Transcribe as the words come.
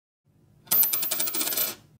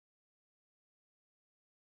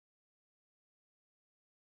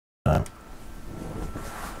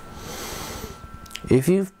If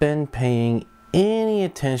you've been paying any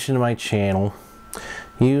attention to my channel,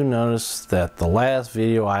 you noticed that the last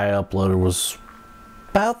video I uploaded was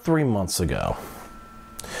about 3 months ago.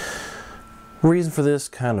 Reason for this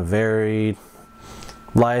kind of varied.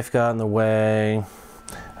 Life got in the way.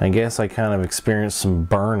 I guess I kind of experienced some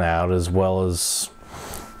burnout, as well as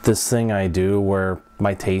this thing I do where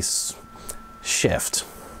my tastes shift.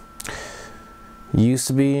 Used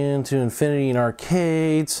to be into Infinity and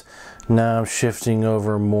arcades. Now I'm shifting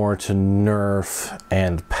over more to Nerf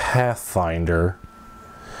and Pathfinder.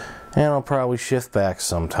 And I'll probably shift back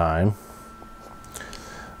sometime.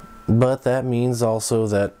 But that means also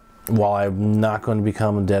that while I'm not going to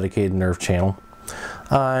become a dedicated Nerf channel,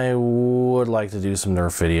 I would like to do some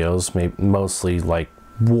Nerf videos, maybe mostly like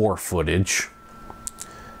war footage,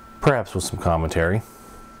 perhaps with some commentary.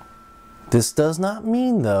 This does not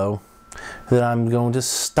mean, though, that I'm going to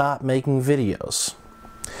stop making videos.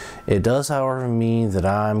 It does, however, mean that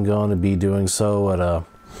I'm going to be doing so at a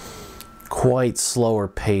quite slower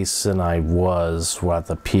pace than I was at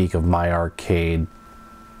the peak of my arcade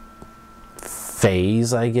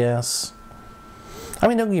phase, I guess. I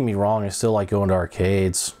mean, don't get me wrong, I still like going to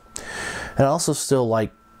arcades. And I also still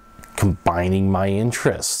like combining my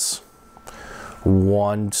interests.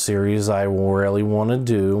 One series I really want to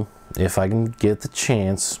do, if I can get the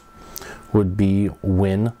chance, would be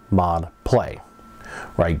win mod play.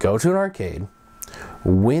 Where I go to an arcade,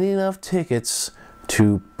 win enough tickets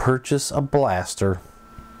to purchase a blaster,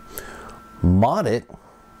 mod it,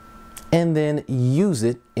 and then use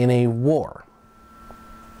it in a war.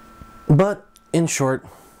 But in short,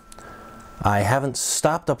 I haven't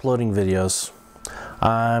stopped uploading videos.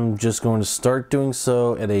 I'm just going to start doing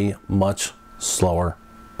so at a much slower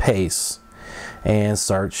pace and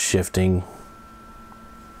start shifting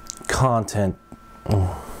content.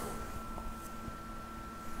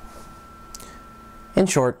 In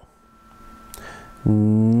short,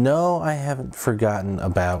 no, I haven't forgotten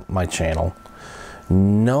about my channel.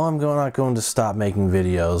 No, I'm not going to stop making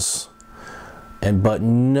videos. But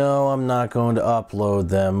no, I'm not going to upload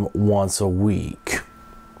them once a week.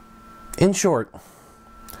 In short,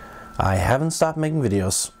 I haven't stopped making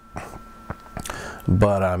videos,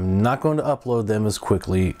 but I'm not going to upload them as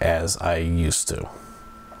quickly as I used to.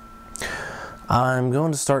 I'm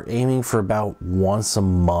going to start aiming for about once a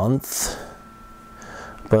month,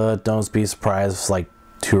 but don't be surprised if it's like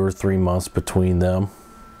 2 or 3 months between them.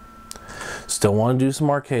 Still want to do some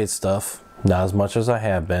arcade stuff, not as much as I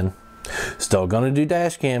have been. Still going to do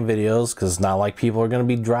dash cam videos because it's not like people are going to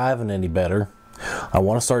be driving any better. I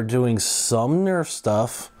want to start doing some Nerf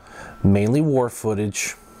stuff, mainly war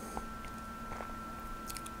footage.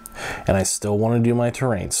 And I still want to do my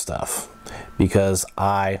terrain stuff because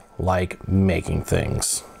I like making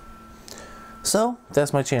things. So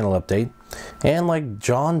that's my channel update. And like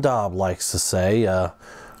John Dobb likes to say,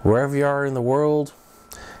 wherever you are in the world,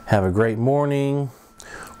 have a great morning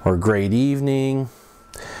or a great evening.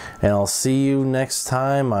 And I'll see you next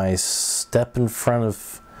time I step in front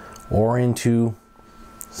of or into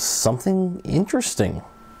something interesting,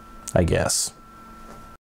 I guess.